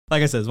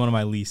like I said, it's one of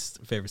my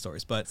least favorite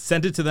stories. But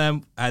sent it to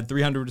them. I had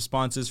 300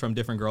 responses from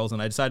different girls, and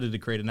I decided to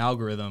create an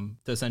algorithm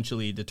to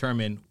essentially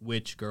determine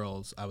which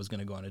girls I was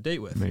going to go on a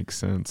date with. Makes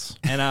sense.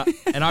 And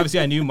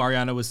obviously I knew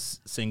Mariana was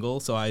single,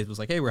 so I was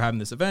like, hey, we're having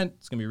this event.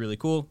 It's going to be really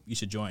cool. You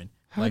should join.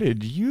 How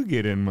did you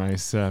get in my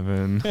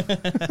 7?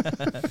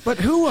 But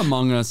who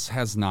among us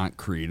has not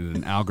created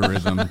an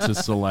algorithm to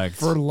select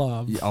for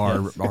love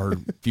our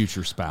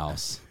future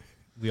spouse?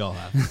 We all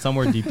have,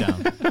 somewhere deep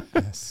down.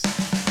 Yes.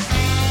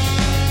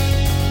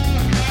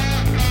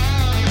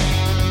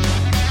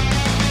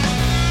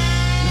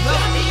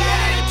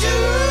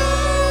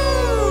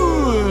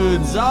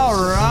 Beatitudes! All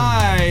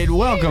right,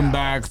 welcome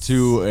back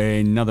to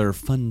another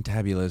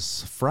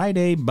fantabulous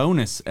Friday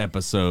bonus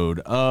episode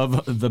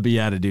of the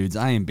Beatitudes.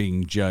 I am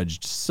being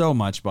judged so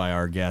much by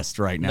our guest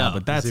right now,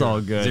 but that's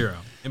all good. 0.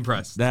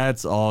 Impressed.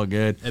 That's all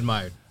good.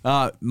 Admired.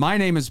 My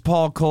name is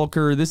Paul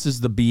Kolker. This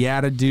is the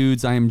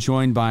Beatitudes. I am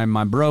joined by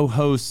my bro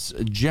hosts,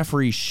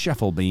 Jeffrey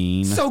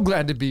Scheffelbein. So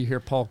glad to be here,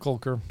 Paul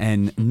Kolker.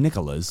 And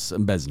Nicholas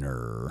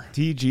Besner.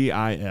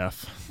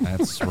 TGIF.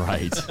 That's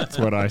right. That's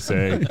what I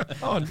say.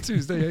 On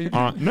Tuesday.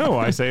 No,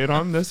 I say it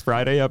on this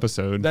Friday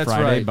episode. That's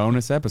Friday right.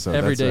 bonus episode.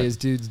 Every That's day right. is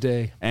Dude's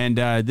Day. And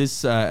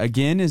this,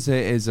 again, is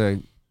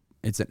an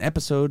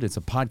episode, it's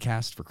a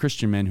podcast for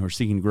Christian men who are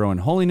seeking to grow in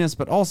holiness,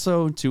 but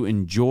also to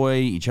enjoy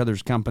each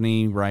other's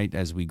company, right,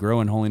 as we grow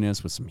in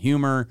holiness with some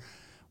humor,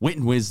 wit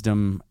and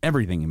wisdom,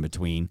 everything in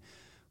between.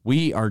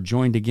 We are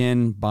joined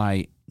again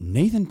by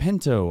Nathan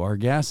Pinto, our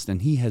guest,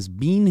 and he has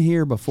been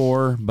here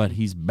before, but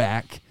he's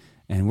back,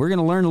 and we're going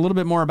to learn a little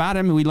bit more about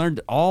him. We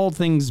learned all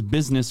things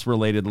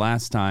business-related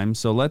last time,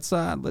 so let's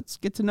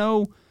get to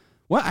know,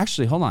 well,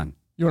 actually, hold on.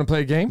 You want to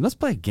play a game? Let's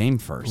play a game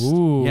first.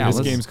 Ooh. Yeah,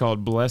 This game's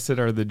called Blessed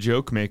Are the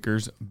Joke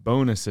Makers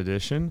Bonus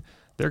Edition.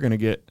 They're going to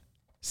get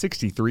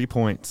 63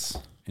 points.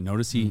 And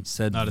notice he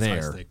said Not as high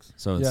there. stakes.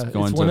 So it's Yeah,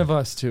 going it's to one of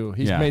us too.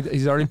 He's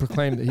already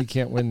proclaimed that he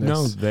can't win this.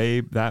 No,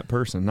 that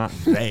person, not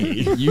they.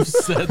 You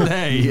said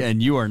they,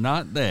 and you are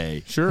not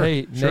they. Sure.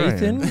 Hey, sure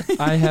Nathan,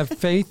 I have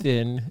faith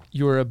in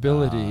your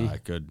ability.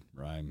 Good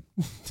rhyme.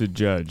 to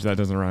judge. That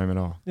doesn't rhyme at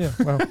all. Yeah,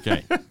 well,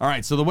 Okay. All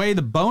right. So the way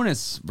the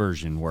bonus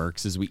version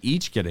works is we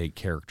each get a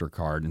character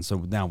card, and so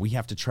now we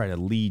have to try to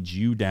lead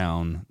you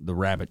down the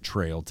rabbit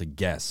trail to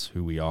guess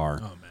who we are.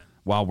 Oh, man.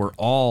 While we're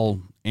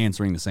all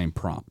answering the same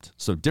prompt.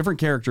 So different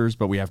characters,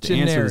 but we have to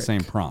answer the Generic.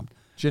 same prompt.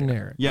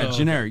 generic. Yeah, Oh,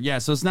 generic. Yeah,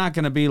 so it's not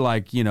going to be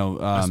like,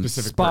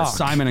 specific Spock. person.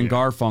 Simon and Yeah.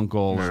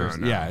 Garfunkel.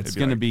 No, Yeah, it'd it's be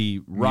going to like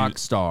be rock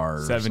star.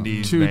 or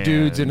 70s Two band.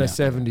 dudes in a Yeah.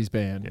 70s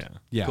band. Yeah.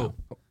 Yeah. Cool.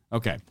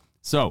 Okay.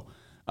 So,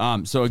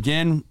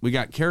 again, we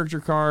got character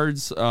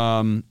cards,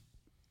 and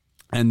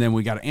then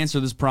we got to answer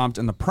this prompt.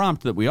 And the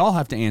prompt that we all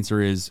have to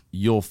answer is,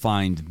 "You'll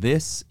find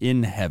this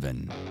in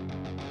heaven."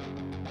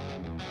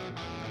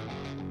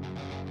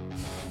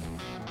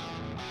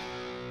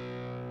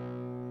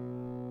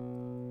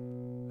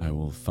 I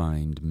will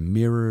find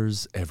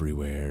mirrors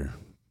everywhere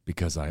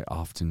because I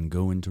often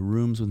go into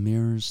rooms with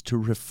mirrors to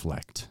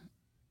reflect.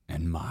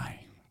 And my,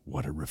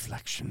 what a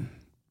reflection.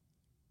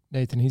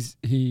 Nathan,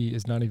 he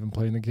is not even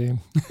playing the game.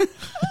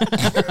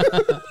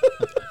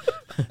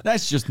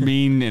 That's just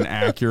mean and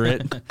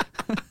accurate.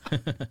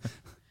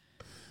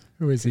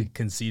 Who is he?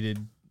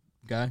 Conceited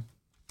guy.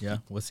 Yeah.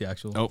 What's the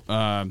actual?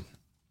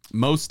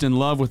 Most in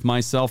love with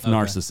myself, Okay,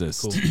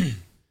 narcissist. Cool.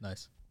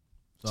 Nice.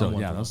 So I'm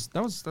one yeah, for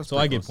that's one. So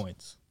I get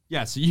points.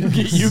 Yeah, so you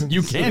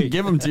can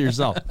give them to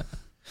yourself.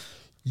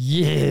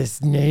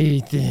 Yes,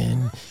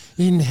 Nathan.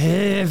 In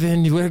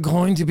heaven, we're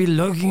going to be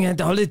looking at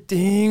all the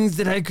things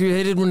that I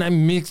created when I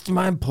mixed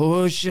my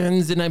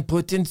potions and I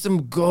put in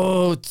some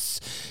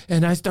goats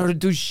and I started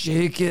to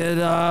shake it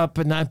up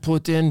and I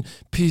put in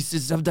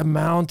pieces of the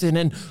mountain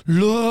and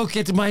look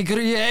at my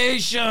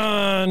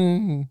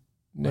creation.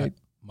 Nate.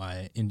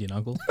 My Indian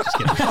uncle. Just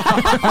kidding.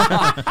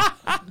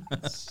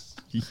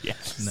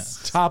 Yes. No.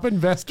 Top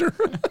investor.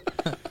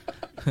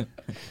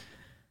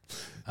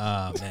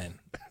 Man.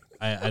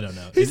 I don't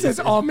know. He says,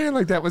 "Oh man,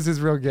 like that was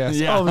his real guess."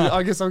 Yeah. Oh,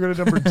 I guess I'll go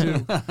to number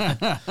 2.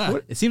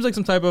 It seems like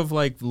some type of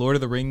like Lord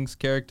of the Rings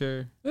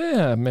character.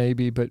 Yeah,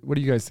 maybe. But what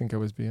do you guys think I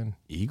was being?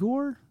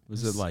 Igor?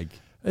 Was it like?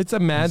 It's a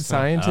mad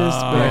scientist,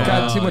 but I Oh,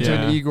 got too much of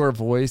yeah. an Igor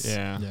voice.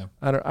 Yeah. Yeah.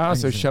 I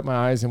also can see shut my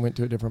eyes and went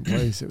to a different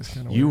place. It was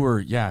kind of You weird. were,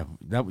 yeah,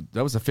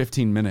 that was a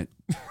 15-minute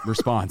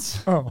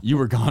response. Oh. You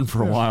were gone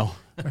for a while.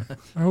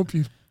 I hope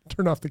you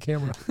turn off the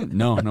camera.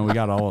 No, we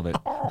got all of it.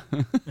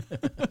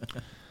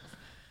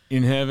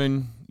 In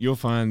heaven, you'll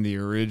find the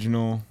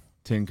original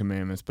 10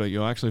 Commandments, but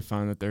you'll actually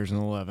find that there's an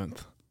 11th.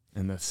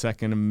 And the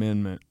Second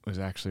Amendment was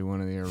actually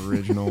one of the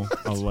original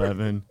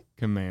 11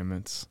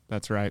 commandments.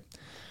 That's right.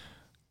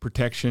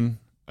 Protection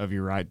of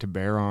your right to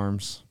bear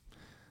arms.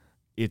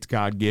 It's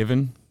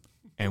God-given,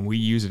 and we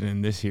use it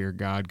in this here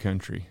God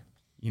country.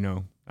 You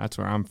know, that's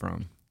where I'm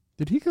from.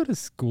 Did he go to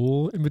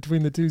school in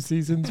between the 2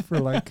 seasons for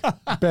like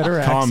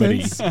better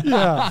Comedy. accents?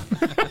 Yeah.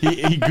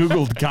 He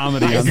Googled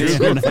comedy on the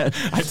internet.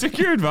 I took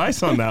your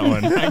advice on that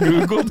one. I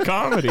Googled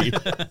comedy.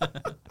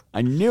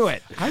 I knew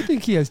it. I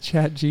think he has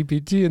Chat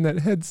GPT in that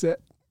headset.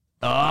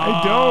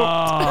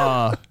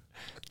 I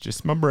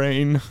Just my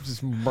brain.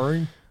 Just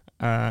burn.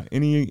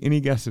 Any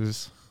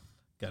guesses?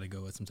 Got to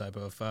go with some type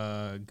of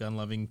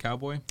gun-loving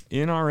cowboy.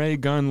 NRA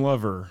gun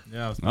lover.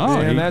 Yeah.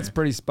 Man, that's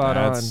pretty spot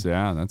on.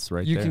 Yeah, that's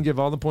right You there. can give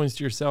all the points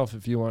to yourself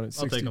if you want it.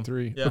 I'll take 'em.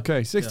 63. Yeah.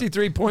 Okay,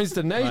 63 points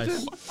to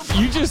Nathan. Nice.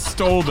 You just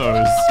stole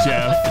those,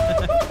 Jeff.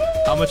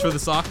 How much for the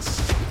socks?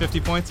 50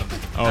 points?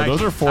 Oh,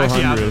 those are Actually,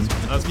 400.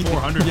 that's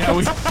 400. Yeah,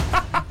 we,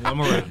 I'm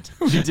around.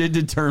 we did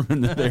determine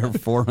that they are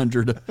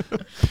 400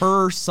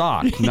 per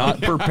sock,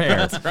 not per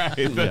pair. That's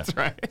right. That's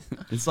right.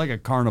 It's like a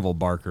carnival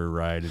barker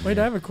ride. in Wait,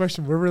 here. I have a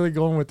question. We're really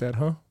going with that,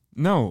 huh?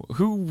 No,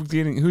 who's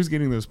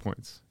getting those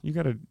points? You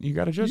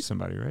gotta judge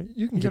somebody, right?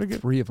 You can gotta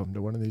give 3 of them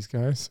to one of these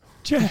guys.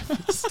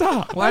 Jeff.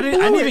 Stop. Well, I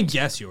didn't even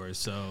guess yours,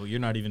 so you're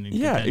not even in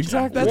Yeah, contention.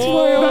 exactly. That's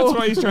That's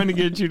why he's trying to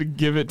get you to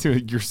give it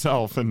to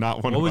yourself and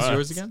not one What of was us.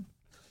 yours again?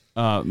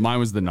 Mine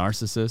was the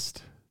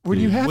narcissist. When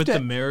you have With to, the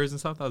mirrors and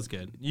stuff? That was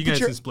good. You but guys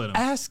you're can split them.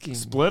 asking.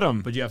 Split them.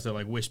 But you have to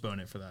like wishbone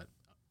it for that.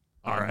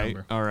 All right.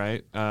 Number. All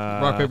right.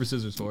 Rock, paper,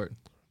 scissors for it.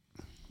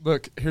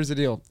 Look, here's the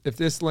deal. If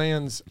this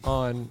lands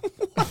on,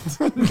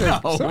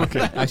 Okay.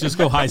 Actually, just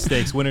go high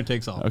stakes. Winner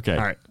takes all. Okay.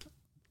 All right.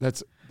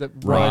 that's the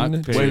Rock,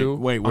 run, paper- 2,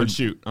 wait, On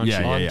shoot. On Yeah,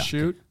 shoot. yeah, on yeah.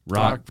 shoot,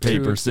 Rock,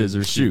 paper,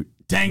 scissors, shoot.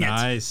 Dang it.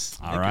 Nice.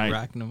 All You're right.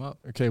 racking them up.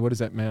 Okay, what is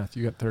that math?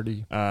 You got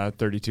 30.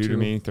 32 to Two.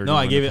 me. 31 No,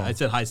 I gave to it. Paul. I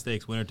said high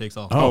stakes. Winner takes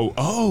all. Oh.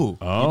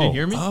 Oh. You didn't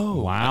hear me?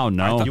 Oh. Wow,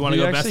 no. You want to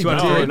You go best actually two out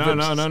of did. three?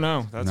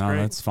 No. That's no, great.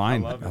 that's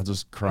fine. I love it. I'll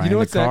just cry You know in the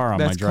what's that- car on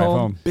my that's drive called?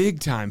 home. Big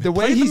time. The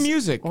way Play the he's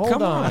music. Hold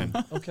Come on.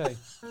 Okay.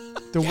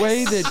 The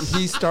way that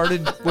he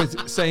started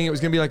with saying it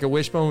was going to be like a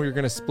wishbone, we were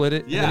going to split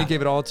it, and then he Yeah.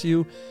 gave it all to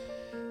you.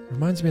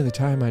 Reminds me of the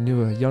time I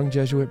knew a young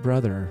Jesuit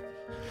brother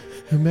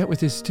who met with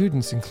his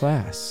students in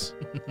class.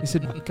 He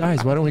said,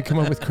 "Guys, why don't we come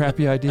up with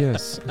crappy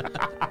ideas?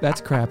 That's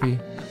crappy.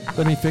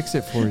 Let me fix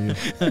it for you."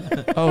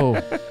 Oh,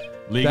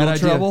 Legal that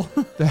idea- trouble?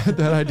 that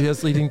idea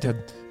is leading to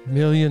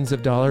millions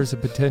of dollars of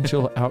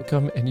potential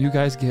outcome, and you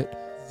guys get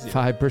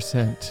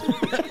 5%.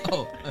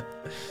 Oh.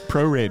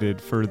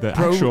 Prorated for the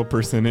actual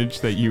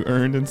percentage that you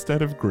earned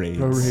instead of grades.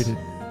 Prorated.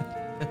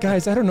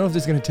 Guys, I don't know if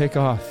this is going to take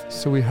off,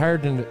 so we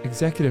hired an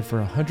executive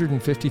for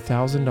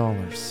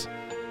 $150,000.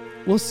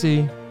 We'll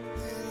see.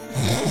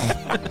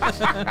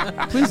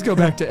 Please go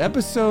back to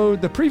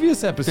the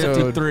previous episode.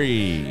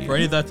 53. For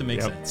any of that to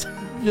make Yep. sense.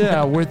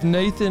 Yeah, with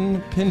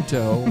Nathan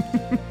Pinto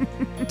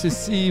to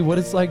see what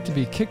it's like to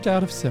be kicked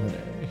out of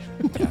seminary.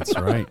 That's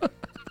right.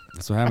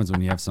 That's what happens when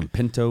you have some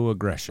Pinto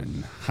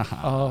aggression.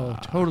 Oh,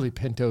 totally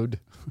Pintoed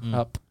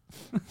up.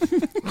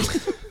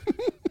 Thanks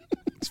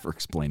for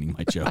explaining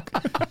my joke.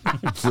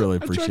 Really I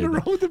tried appreciate to it.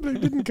 roll with it, but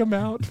it didn't come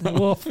out.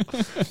 Woof.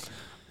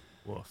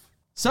 Woof.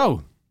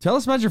 So, tell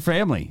us about your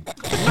family.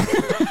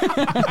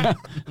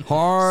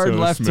 Hard So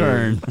left smooth.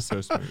 turn.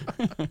 So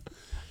smooth.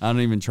 I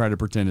don't even try to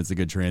pretend it's a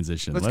good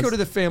transition. Let's go to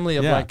the family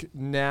of yeah. like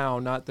now,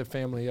 not the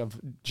family of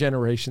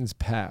generations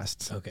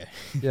past. Okay.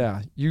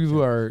 Yeah, you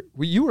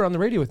were on the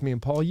radio with me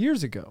and Paul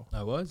years ago.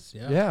 I was,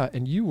 yeah. Yeah,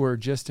 and you were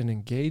just an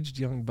engaged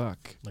young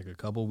buck. Like a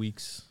couple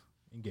weeks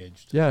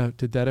engaged. Yeah,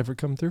 did that ever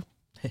come through?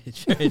 It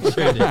sure did.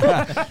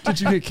 Did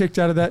you get kicked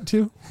out of that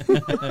too?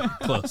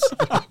 Close.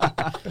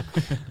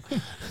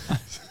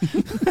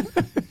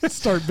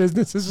 Start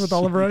businesses with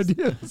all of our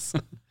ideas.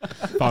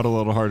 Fought a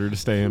little harder to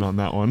stay in on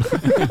that one.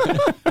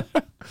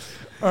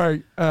 All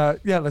right,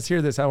 yeah, let's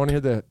hear this. I want to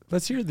hear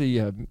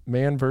the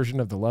man version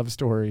of the love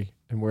story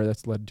and where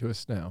that's led to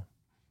us now.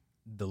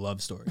 The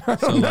love story. I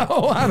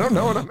don't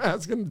know what I'm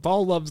asking.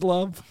 Paul loves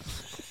love.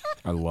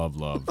 I love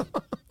love.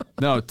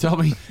 No,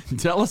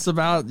 tell us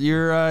about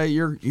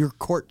your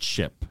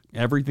courtship.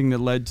 Everything that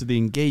led to the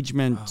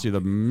engagement, to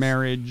the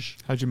marriage.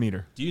 How'd you meet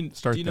her? Do you know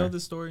there.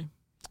 this story?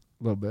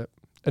 A little bit.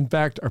 In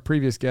fact, our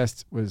previous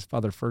guest was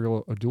Father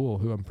Fergal O'Doul,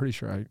 who I'm pretty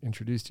sure I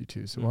introduced you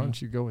to. So why don't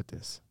you go with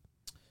this?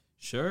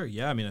 Sure.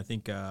 Yeah. I mean, I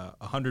think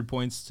 100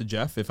 points to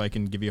Jeff, if I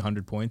can give you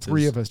 100 points.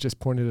 Three of us just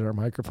pointed at our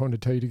microphone to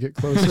tell you to get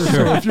closer.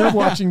 So if you're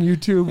watching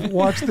YouTube,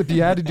 watch the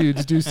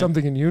Beatitudes do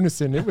something in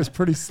unison. It was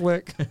pretty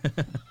slick.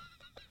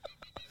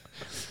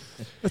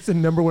 That's the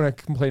number one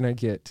complaint I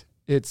get.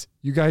 It's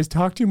you guys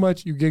talk too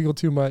much, you giggle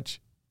too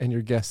much, and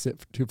your guests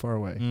sit too far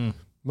away.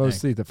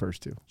 Mostly the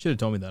first two. Should have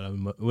told me that.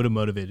 It would have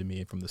motivated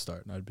me from the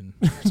start. And I'd been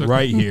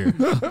right here.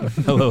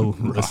 Hello,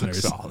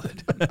 listeners.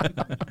 Solid.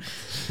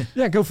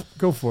 Yeah, go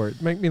for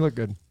it. Make me look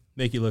good.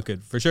 Make you look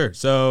good for sure.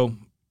 So,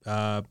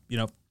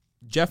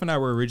 Jeff and I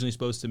were originally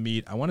supposed to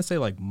meet. I want to say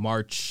like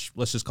March.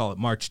 Let's just call it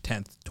March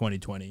 10th,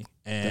 2020.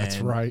 And That's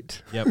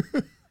right. Yep.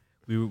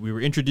 we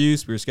were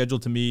introduced. We were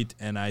scheduled to meet,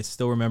 and I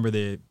still remember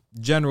the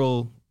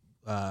general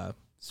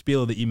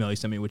spiel of the email he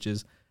sent me, which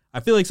is, I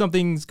feel like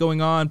something's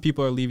going on.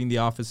 People are leaving the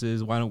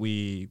offices. Why don't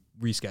we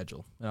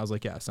reschedule? And I was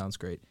like, yeah, sounds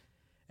great.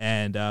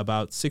 And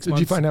about 6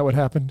 months. Did you find out what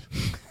happened?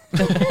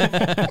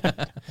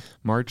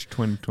 March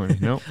 2020.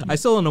 Nope. I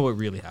still don't know what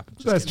really happened.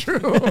 Just That's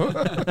kidding. true.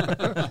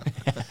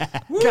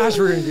 Gosh,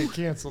 we're going to get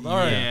canceled. All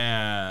right.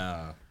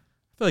 Yeah.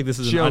 I feel like this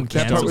is Joke. an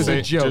That part was a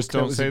uncancelable. joke. Just That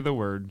don't was say a- the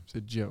word. It's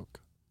a joke.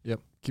 Yep.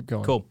 Keep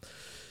going. Cool.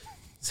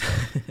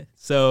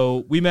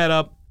 So we met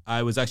up.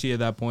 I was actually at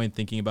that point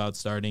thinking about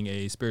starting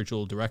a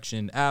spiritual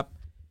direction app.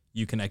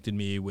 You connected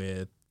me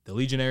with the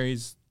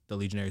Legionaries. The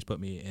Legionaries put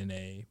me in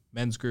a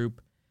men's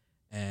group.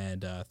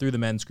 And through the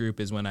men's group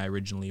is when I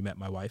originally met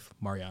my wife,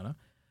 Mariana.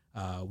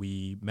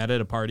 We met at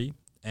a party,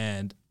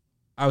 and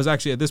I was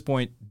actually at this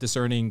point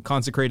discerning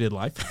consecrated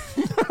life.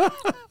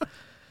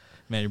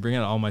 Man, you're bringing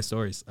out all my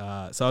stories.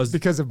 So I was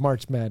Because of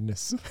March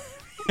Madness.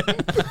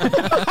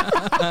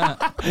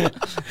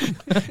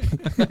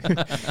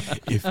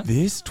 If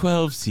this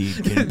 12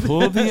 seed can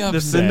pull the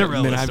upset,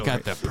 Cinderella then I've story.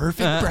 got the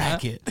perfect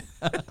bracket.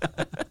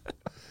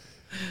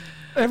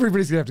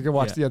 Everybody's gonna have to go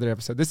watch Yeah. the other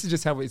episode. This is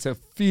just how it's a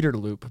feeder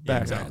loop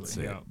back. exactly. That's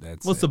it. Yeah.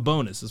 That's Well, it's it. a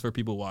bonus. Is for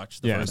people who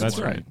watch the Yeah, first that's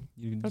one. right.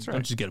 You That's don't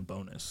right. just get a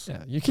bonus.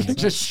 Yeah, you can't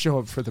just show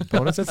up for the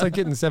bonus. That's like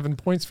getting 7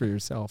 points for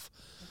yourself.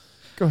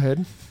 Go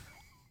ahead.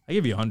 I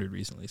gave you 100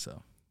 recently,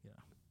 so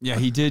Yeah,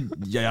 he did.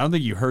 Yeah, I don't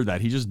think you heard that.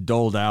 He just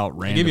doled out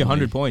randomly. I gave you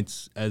 100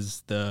 points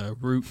as the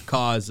root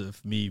cause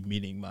of me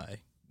meeting my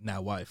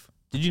now wife.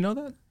 Did you know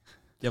that?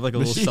 You have like a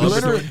little He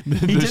celebratory. literally-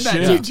 he did that.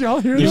 shift. Did y'all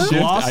hear You that?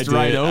 glossed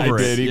right over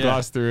I it. did. He Yeah.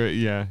 glossed through it.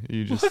 Yeah.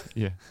 You just,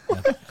 yeah.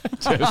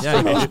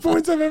 Yeah, Most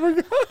points I've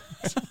ever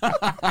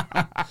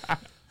got.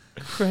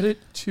 Credit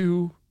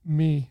to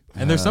me.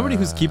 and there's somebody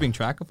who's keeping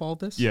track of all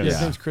this. Yes. Yeah, Yeah.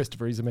 his name's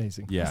Christopher. He's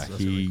amazing. Yeah, That's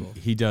he really cool.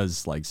 he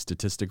does like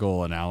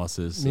statistical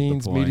analysis, Means,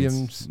 of the points,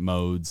 mediums.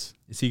 modes.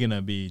 Is he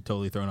gonna be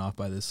totally thrown off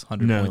by this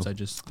 100 No. points I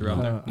just threw out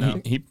Uh, there?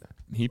 No.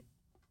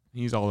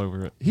 He's all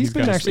over it. He's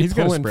been got a- actually he's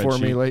got a pulling for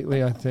me spreadsheet.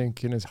 lately, I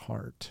think, in his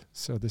heart.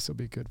 So this will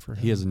be good for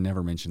him. He has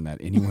never mentioned that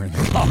anywhere in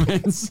the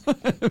comments,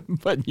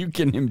 but you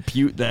can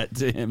impute that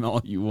to him all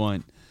you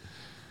want.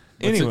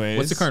 Anyways,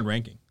 what's the current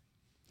ranking?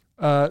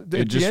 At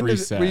the just end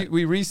reset.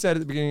 we reset at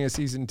the beginning of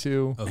season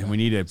 2. Okay. And we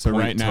need a So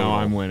point right now total.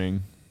 I'm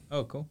winning.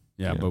 Oh, cool.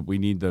 Yeah, Yeah. but we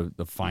need the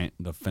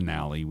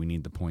finale. We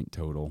need the point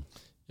total.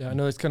 Yeah, I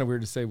know it's kind of weird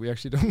to say. We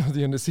actually don't know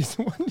the end of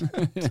season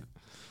 1.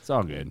 It's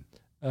all good.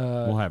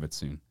 We'll have it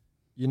soon.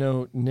 You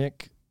know,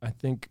 Nick, I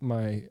think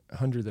my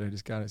 100 that I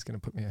just got is going to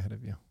put me ahead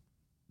of you.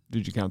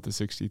 Did you count the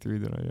 63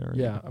 that I already?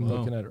 Yeah, I'm Whoa.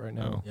 looking at it right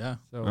now. Yeah,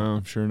 So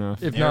Oh, sure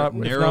enough. if Narrow- not,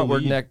 narrow we're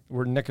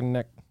lead. neck and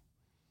neck.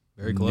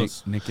 very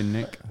close. Nick and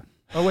Nick.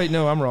 Oh wait,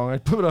 no, I'm wrong. I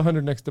put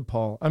 100 next to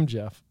Paul. I'm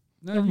Jeff.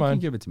 No, Never you mind. can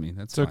give it to me.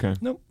 That's It's fine. okay.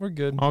 Nope, we're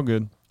good. All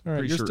good. All right,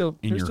 Pretty you're sure still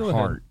in you're your still ahead.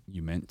 heart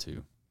you meant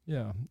to.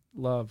 Yeah,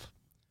 love.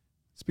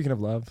 Speaking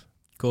of love,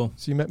 Cool.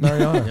 so you met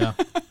Mariana.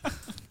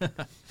 Yeah.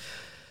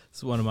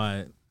 It's one of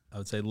my, I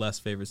would say, less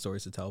favorite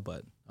stories to tell,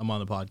 but I'm on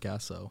the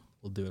podcast, so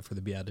we'll do it for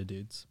the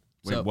Beatitudes.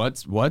 Wait, So,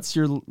 what's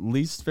your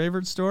least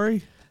favorite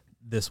story?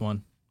 this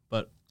one.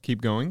 But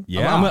Keep going.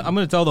 Yeah. I'm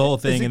going to tell the whole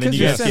Is thing, it and then because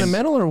you you're guys can.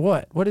 sentimental or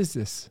what? What is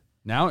this?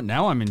 Now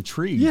I'm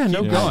intrigued. Yeah,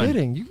 no Keep going.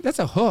 kidding. That's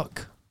a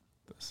hook.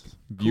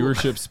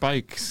 Viewership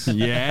spikes.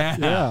 Yeah.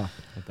 Yeah.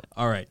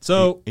 All right.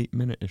 So,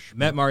 8-minute-ish.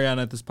 met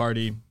Mariana at this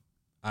party.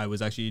 I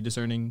was actually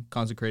discerning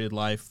consecrated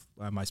life.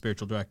 My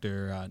spiritual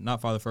director,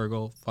 not Father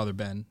Fergal, Father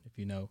Ben, if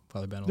you know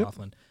Father Ben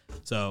O'Loughlin.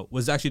 So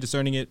was actually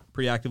discerning it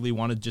pretty actively,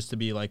 wanted just to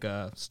be like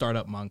a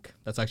startup monk.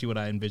 That's actually what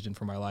I envisioned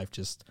for my life,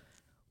 just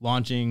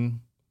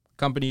launching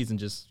companies and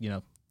just,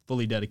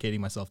 fully dedicating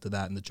myself to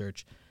that in the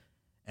church.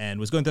 And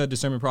was going through that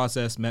discernment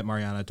process, met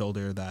Mariana, told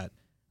her that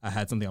I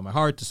had something on my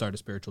heart to start a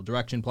spiritual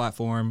direction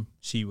platform.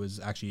 She was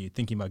actually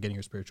thinking about getting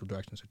her spiritual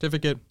direction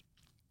certificate.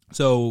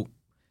 So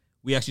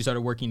we actually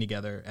started working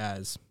together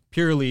as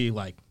purely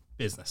like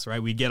business,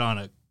 right? We'd get on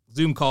a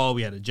Zoom call,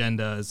 we had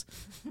agendas.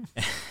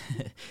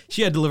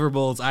 She had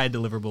deliverables, I had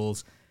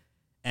deliverables.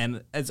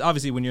 And it's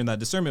obviously when you're in that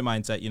discernment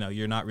mindset,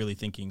 you're not really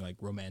thinking like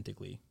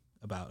romantically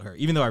about her,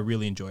 even though I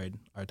really enjoyed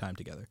our time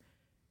together.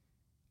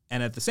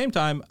 And at the same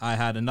time, I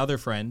had another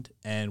friend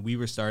and we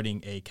were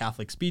starting a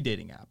Catholic speed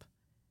dating app.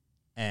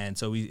 And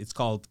so it's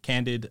called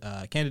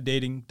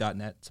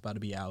candiddating.net. It's about to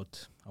be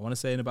out, I want to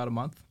say in about a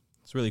month.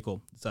 It's really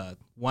cool. It's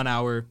 1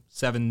 hour,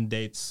 7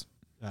 dates,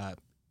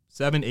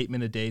 7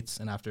 8-minute dates.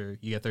 And after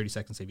you get 30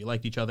 seconds, if you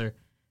liked each other.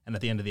 And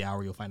at the end of the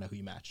hour, you'll find out who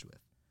you matched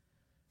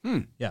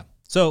with. Yeah.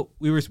 So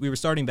we were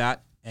starting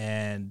that.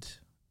 And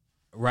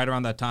right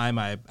around that time,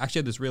 I actually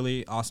had this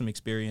really awesome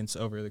experience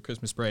over the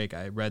Christmas break.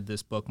 I read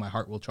this book, My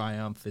Heart Will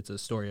Triumph. It's a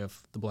story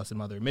of the Blessed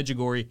Mother of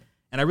Medjugorje.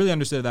 And I really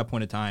understood at that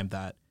point in time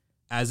that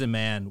as a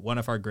man, one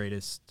of our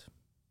greatest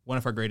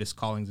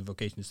callings and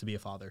vocations is to be a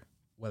father,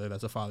 whether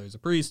that's a father as a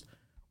priest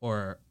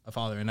or a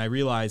father. And I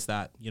realized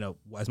that,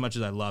 as much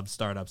as I love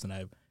startups and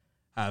I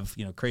have,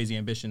 crazy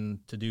ambition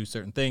to do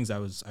certain things,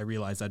 I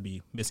realized I'd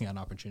be missing out on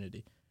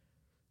opportunity.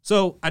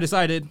 So I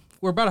decided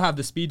we're about to have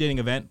this speed dating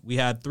event. We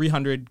had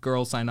 300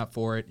 girls sign up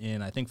for it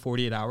in, I think,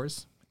 48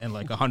 hours and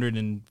like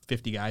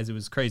 150 guys. It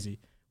was crazy.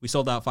 We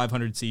sold out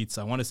 500 seats,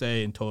 I want to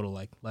say in total,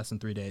 like less than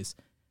 3 days.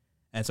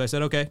 And so I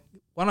said, okay,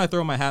 why don't I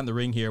throw my hat in the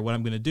ring here? What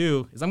I'm going to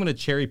do is I'm going to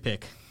cherry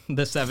pick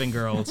the 7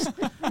 girls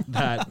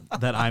that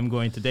I'm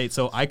going to date.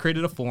 So I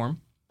created a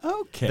form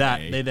Okay.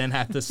 that they then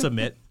have to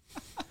submit.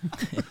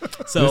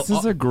 So This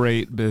is a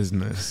great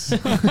business.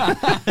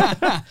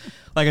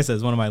 like I said,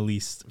 it's one of my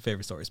least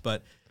favorite stories,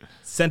 but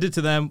sent it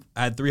to them.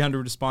 I had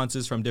 300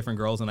 responses from different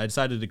girls, and I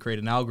decided to create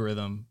an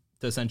algorithm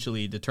to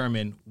essentially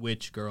determine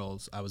which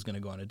girls I was going to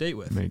go on a date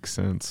with. Makes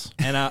sense.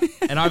 And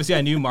obviously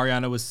I knew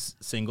Mariana was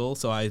single,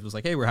 so I was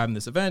like, hey, we're having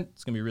this event.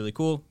 It's going to be really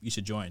cool. You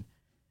should join.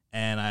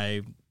 And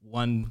I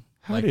won.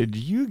 How did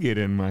you get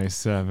in my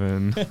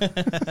 7?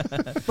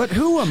 But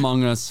who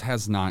among us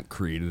has not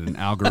created an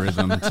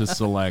algorithm to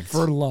select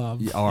For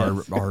love.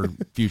 our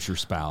future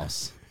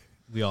spouse?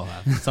 We all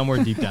have,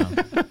 somewhere deep down.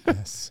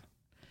 Yes.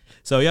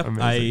 So, yeah,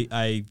 Amazing.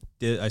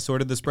 I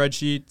sorted the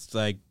spreadsheet,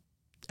 like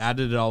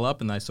added it all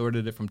up, and I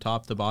sorted it from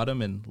top to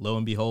bottom, and lo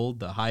and behold,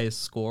 the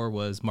highest score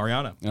was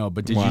Mariana. Oh,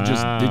 but did Wow.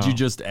 you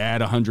just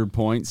add 100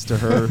 points to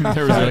her?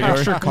 There was an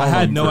extra I column.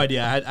 had no for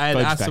idea. I had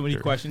fudge asked so many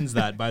factor. questions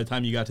that by the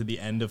time you got to the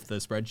end of the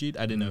spreadsheet,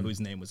 I didn't know whose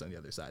name was on the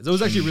other side. So it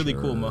was actually really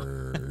cool.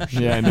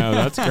 Yeah, no,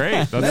 that's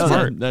great. That's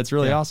smart. That's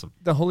really awesome.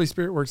 The Holy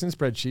Spirit works in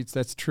spreadsheets.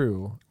 That's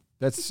true.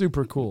 That's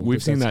super cool. We've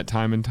But seen that's- that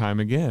time and time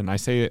again. I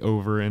say it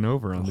over and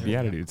over on the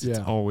Beatitudes. It's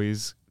Yeah.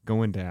 always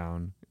going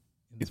down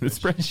in the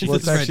spreadsheet. Well,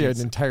 it's actually an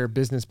Spreadsheets. entire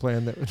business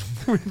plan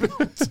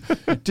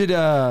that did.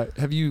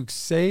 Have you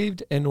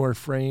saved and or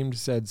framed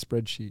said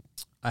spreadsheet?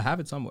 I have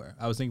it somewhere.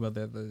 I was thinking about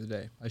that the other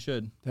day. I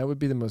should. That would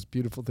be the most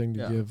beautiful thing to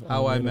Yeah. give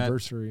How on I an met-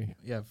 anniversary.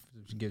 Yeah,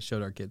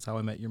 showed our kids How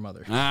I Met Your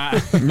Mother.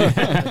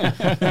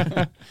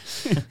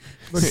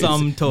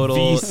 Some total.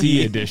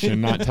 VC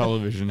edition, not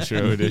television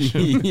show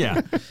edition.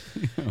 Yeah.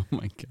 Oh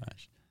my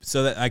gosh.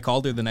 So that I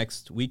called her the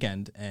next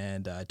weekend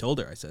and I told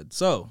her, I said,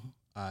 so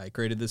I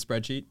created this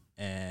spreadsheet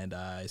and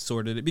I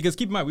sorted it because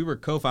keep in mind, we were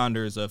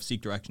co-founders of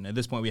Seek Direction. At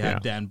this point, we had Yeah.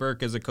 Dan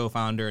Burke as a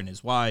co-founder and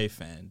his wife.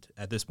 And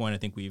at this point, I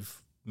think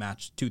we've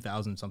matched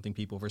 2,000 something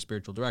people for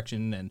spiritual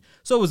direction. And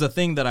so it was a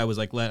thing that I was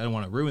like, I don't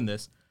want to ruin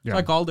this. Yeah. So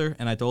I called her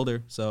and I told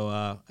her,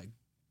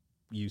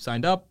 you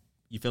signed up,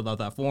 you filled out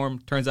that form.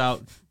 Turns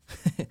out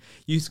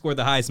you scored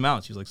the highest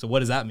amount. She was like, so what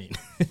does that mean?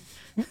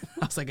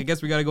 I was like, I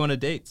guess we got to go on a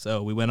date.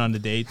 So we went on a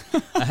date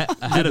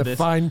ahead of The this.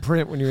 fine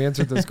print when you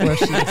answered those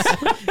questions.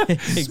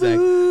 Exactly.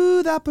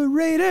 Smooth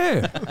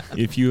operator.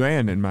 If you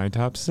land in my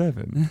top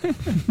 7.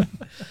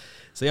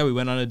 So yeah, we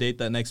went on a date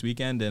that next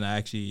weekend, and I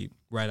actually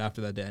right after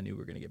that day I knew we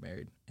were gonna get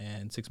married.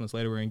 And 6 months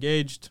later, we're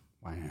engaged.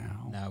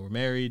 Wow. Now we're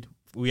married.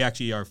 We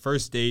actually our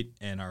first date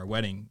and our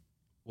wedding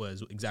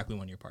was exactly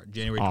 1 year apart.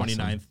 January Awesome.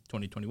 29th,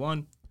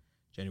 2021,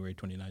 January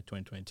 29th,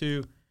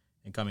 2022,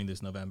 and coming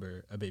this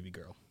November, a baby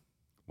girl.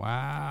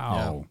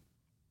 Wow.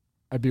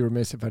 I'd be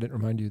remiss if I didn't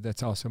remind you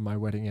that's also my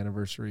wedding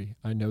anniversary.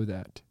 I know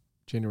that.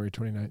 January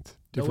 29th.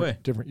 No way.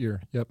 Different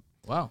year. Yep.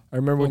 Wow. I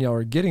remember when Cool. y'all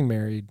were getting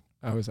married,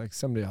 I was like,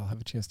 someday I'll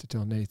have a chance to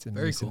tell Nathan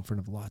Very this cool. in front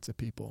of lots of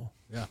people.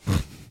 Yeah.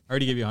 I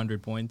already gave you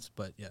 100 points,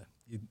 but yeah,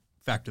 you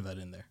factor that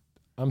in there.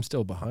 I'm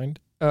still behind.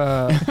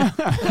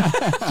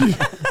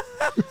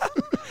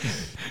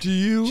 Do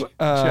you?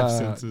 Jeff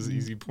senses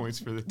easy points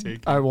for the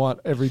take. I want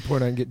every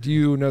point I can get. Do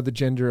you know the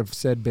gender of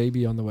said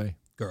baby on the way?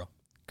 Girl.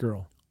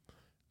 Girl.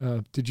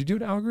 Did you do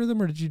an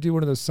algorithm or did you do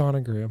one of those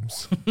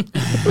sonograms?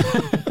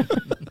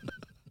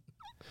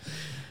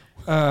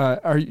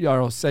 Are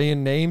y'all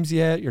saying names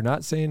yet? You're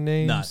not saying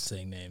names? Not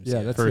saying names.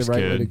 Yeah, that's First the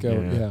right way to kid, go.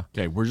 yeah. Yeah.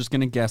 Okay, we're just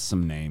going to guess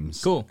some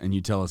names. Cool. And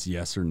you tell us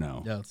yes or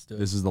no. Yeah, let's do it.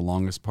 This is the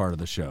longest part of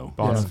the show.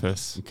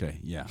 Boniface. Okay,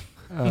 yeah.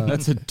 Uh,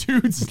 That's a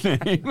dude's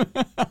name.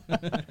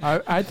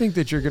 I think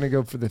that you're going to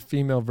go for the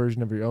female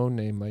version of your own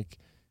name, like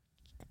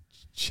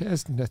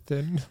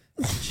Chesnathan.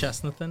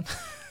 Chestnuthan.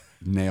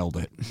 Nailed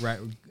it. Right.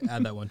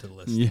 Add that one to the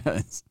list.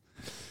 Yes.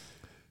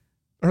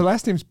 Her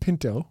last name's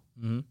Pinto.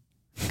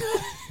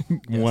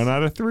 Mm-hmm. 1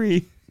 out of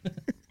 3.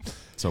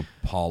 So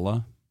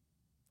Paula.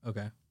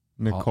 Okay.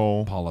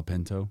 Nicole. Paula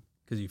Pinto.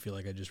 Because you feel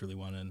like I just really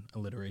want an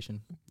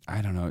alliteration.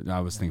 I don't know.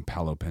 I was thinking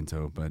Palo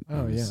Pinto, but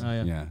Oh, it was- yeah. Oh,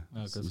 yeah. yeah.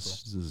 Oh, This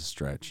that's is a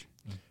stretch.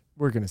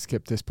 We're going to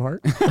skip this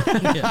part.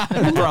 Yeah.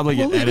 We'll probably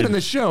We'll get leave it in edited.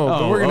 the show,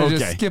 but Oh, we're going to okay.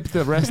 just skip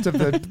the rest of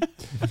the.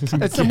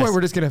 At some point,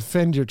 we're just going to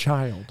offend your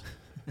child.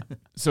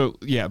 So,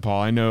 yeah,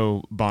 Paul, I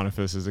know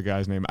Boniface is a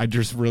guy's name. I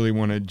just really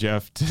wanted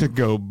Jeff to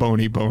go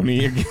Boney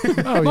again.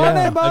 Oh,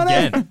 yeah.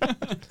 Again.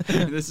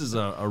 This is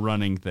a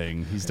running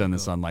thing. He's done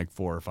this on like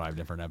 4 or 5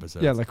 different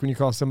episodes. Yeah, like when you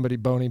call somebody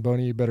Boney,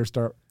 you better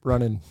start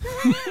running.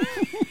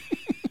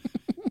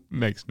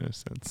 Makes no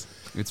sense.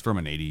 It's from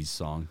an 80s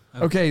song.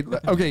 Okay,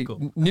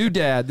 Cool. new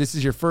dad. This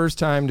is your first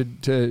time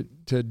to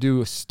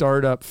do a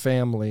startup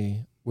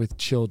family with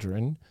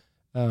children.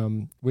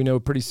 We know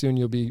pretty soon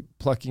you'll be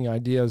plucking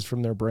ideas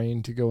from their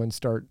brain to go and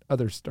start.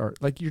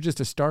 Like you're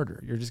just a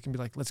starter. You're just gonna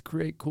be like, let's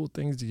create cool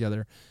things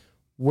together.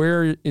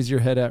 Where is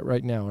your head at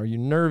right now? Are you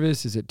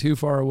nervous? Is it too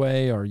far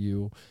away? Are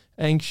you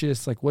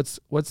anxious? Like what's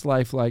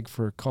life like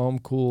for calm,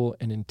 cool,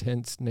 and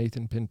intense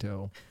Nathan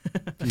Pinto?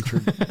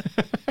 Future.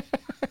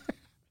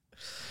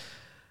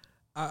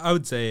 I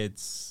would say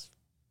it's,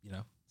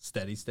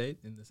 steady state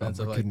in the sense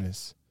Oh of my like,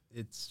 goodness.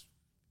 it's,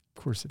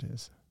 Of course it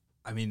is.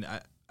 I mean,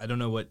 I don't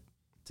know what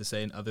to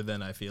say other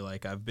than I feel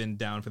like I've been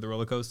down for the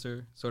roller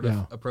coaster sort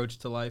Yeah. of approach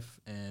to life.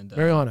 And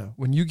Mariana,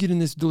 when you get in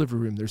this delivery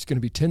room, there's going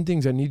to be 10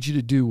 things I need you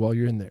to do while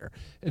you're in there.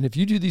 And if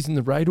you do these in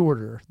the right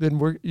order, then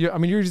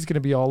you're just going to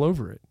be all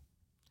over it.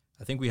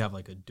 I think we have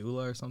like a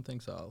doula or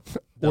something, so I'll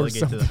Or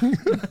delegate to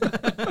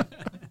them.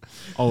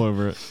 All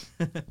over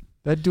it.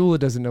 That doula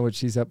doesn't know what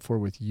she's up for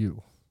with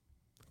you.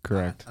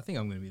 Correct. I think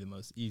I'm going to be the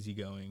most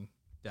easygoing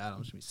dad.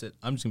 I'm just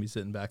going to be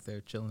sitting back there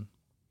chilling.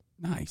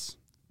 Nice.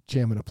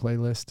 Jamming a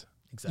playlist.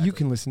 Exactly. You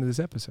can listen to this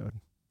episode.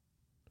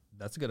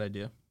 That's a good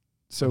idea.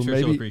 So I'm sure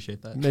she'll maybe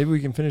appreciate that. maybe we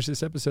can finish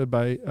this episode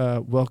by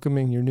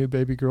welcoming your new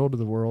baby girl to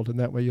the world, and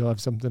that way you'll have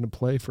something to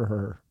play for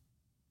her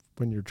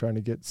when you're trying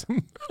to get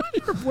some.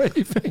 You're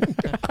waving.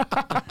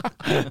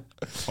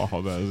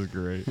 Oh, that was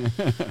great.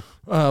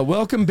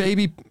 Welcome,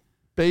 baby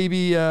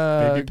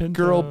Pinto.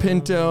 girl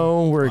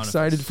Pinto. We're Boniface.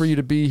 excited for you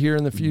to be here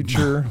in the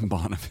future.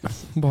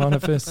 Boniface.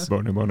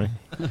 Bonnie.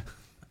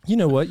 You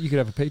know what? You could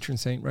have a patron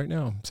saint right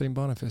now, Saint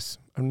Boniface.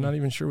 I'm not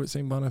even sure what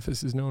Saint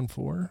Boniface is known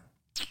for.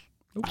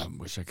 I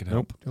wish I could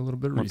help. Do a little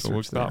bit of Have to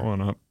research look that there.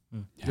 one up.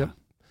 Yeah. Yep.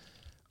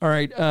 All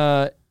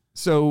right.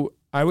 So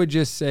I would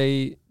just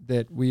say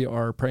that we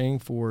are praying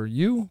for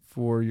you,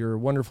 for your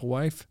wonderful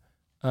wife.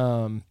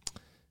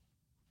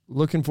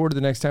 Looking forward to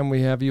the next time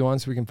we have you on,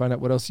 so we can find out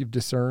what else you've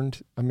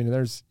discerned. I mean,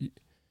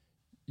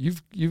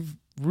 you've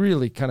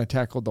really kind of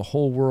tackled the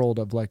whole world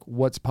of like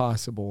what's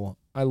possible.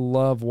 I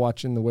love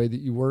watching the way that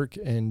you work.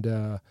 And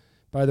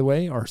by the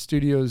way, our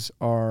studios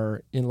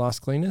are in Las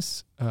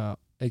Colinas,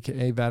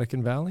 aka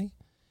Vatican Valley,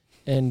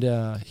 and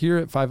here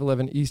at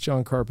 511 East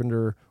John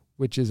Carpenter,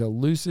 which is a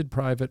Lucid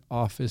private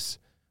office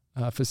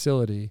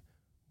facility.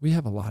 We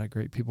have a lot of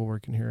great people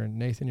working here, and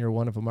Nathan, you're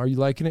one of them. Are you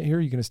liking it here?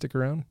 Are you going to stick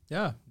around?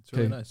 Yeah, it's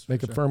really nice.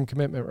 Make a firm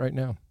commitment right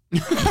now.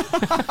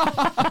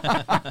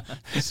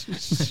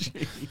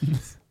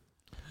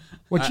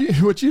 What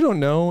you don't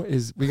know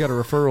is we got a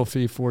referral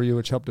fee for you,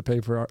 which helped to pay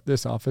for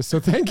this office. So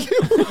thank you.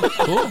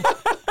 Cool.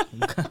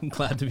 I'm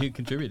glad to be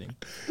contributing.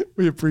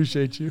 We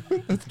appreciate you.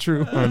 That's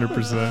true.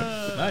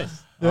 100%.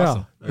 Nice. Yeah,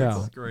 Awesome. yeah.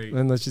 That's great.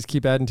 And let's just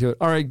keep adding to it.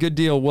 All right, good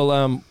deal.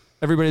 Well,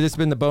 everybody, this has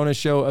been the bonus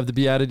show of the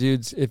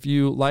Beatitudes. If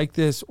you like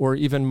this or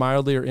even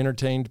mildly are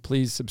entertained,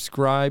 please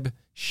subscribe,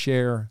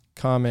 share,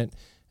 comment,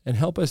 and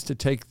help us to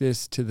take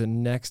this to the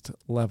next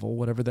level,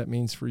 whatever that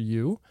means for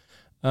you.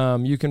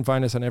 You can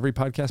find us on every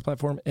podcast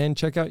platform and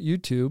check out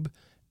YouTube,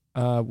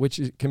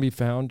 which can be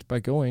found by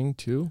going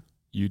to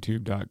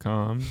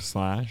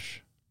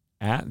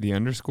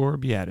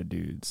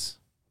youtube.com/@_Beatitudes.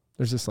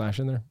 There's a slash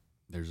in there.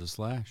 There's a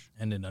slash.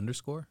 And an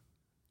underscore?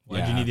 Why'd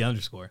Yeah. you need the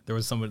underscore? There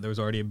was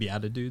already a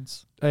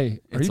Beatitudes. Hey,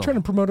 are It's you trying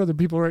to promote other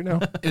people right now?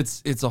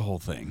 It's a whole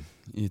thing.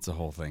 It's a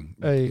whole thing.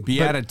 Hey, but-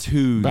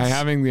 Beatitudes. By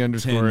having the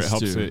underscore, it tends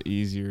helps to- it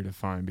easier to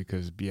find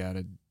because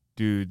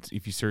Beatitudes,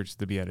 if you search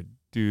the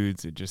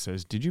Beatitudes, it just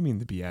says, did you mean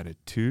the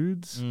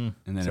Beatitudes? and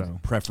then So,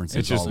 it preferences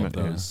it's just all of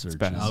yeah, those it's searches.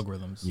 bad.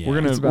 Algorithms. Yeah.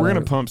 We're It's gonna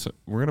about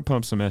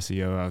pump some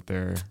SEO out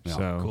there. Yeah.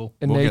 So Cool.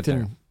 And We'll get there.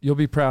 Nathan, you'll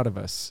be proud of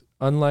us.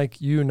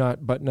 Unlike you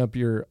not button up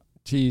your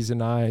T's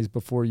and I's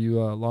before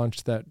you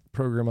launched that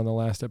program on the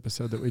last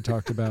episode that we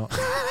talked about,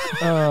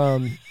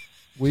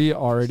 we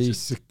already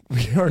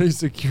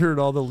secured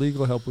all the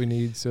legal help we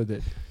need so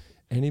that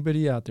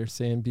anybody out there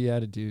saying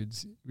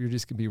Beatitudes, we're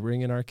just going to be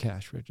ringing our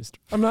cash register.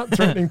 I'm not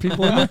threatening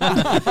people.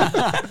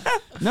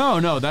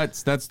 No,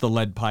 that's the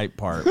lead pipe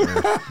part.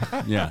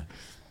 where- yeah.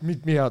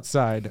 Meet me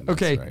outside. That's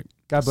Okay. right.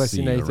 God bless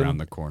See you, Nathan. around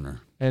the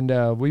corner.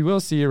 And we will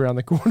see you around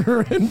the corner.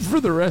 And for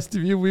the rest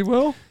of you, we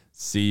will.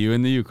 See you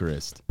in the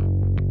Eucharist.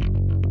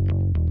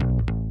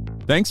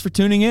 Thanks for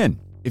tuning in.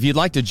 If you'd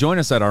like to join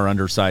us at our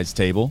undersized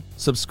table,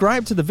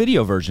 subscribe to the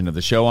video version of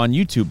the show on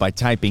YouTube by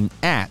typing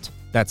 @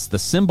 that's the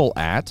symbol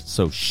 @,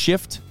 so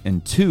shift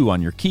and 2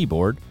 on your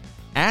keyboard,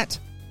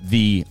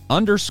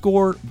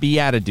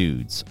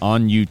 @the_Beatitudes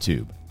on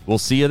YouTube. We'll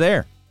see you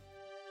there.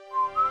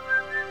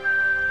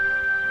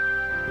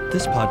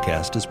 This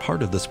podcast is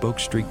part of the Spoke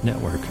Street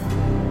Network.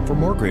 For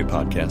more great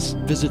podcasts,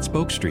 visit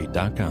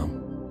spokestreet.com.